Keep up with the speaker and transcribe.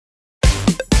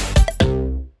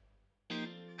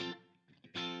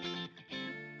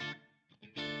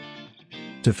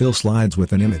To fill slides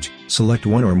with an image, select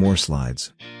one or more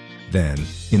slides. Then,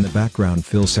 in the Background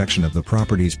Fill section of the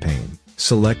Properties pane,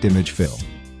 select Image Fill.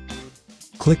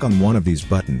 Click on one of these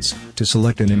buttons to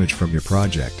select an image from your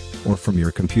project or from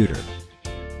your computer.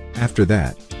 After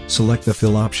that, select the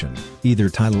Fill option, either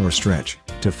Tile or Stretch,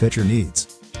 to fit your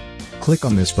needs. Click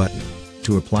on this button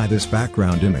to apply this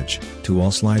background image to all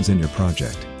slides in your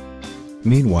project.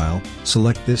 Meanwhile,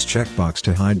 select this checkbox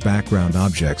to hide background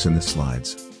objects in the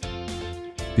slides.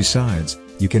 Besides,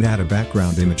 you can add a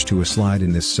background image to a slide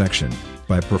in this section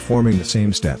by performing the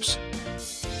same steps.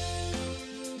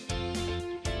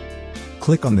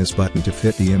 Click on this button to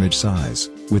fit the image size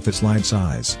with the slide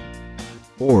size,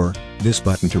 or this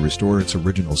button to restore its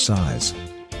original size.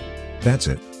 That's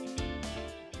it.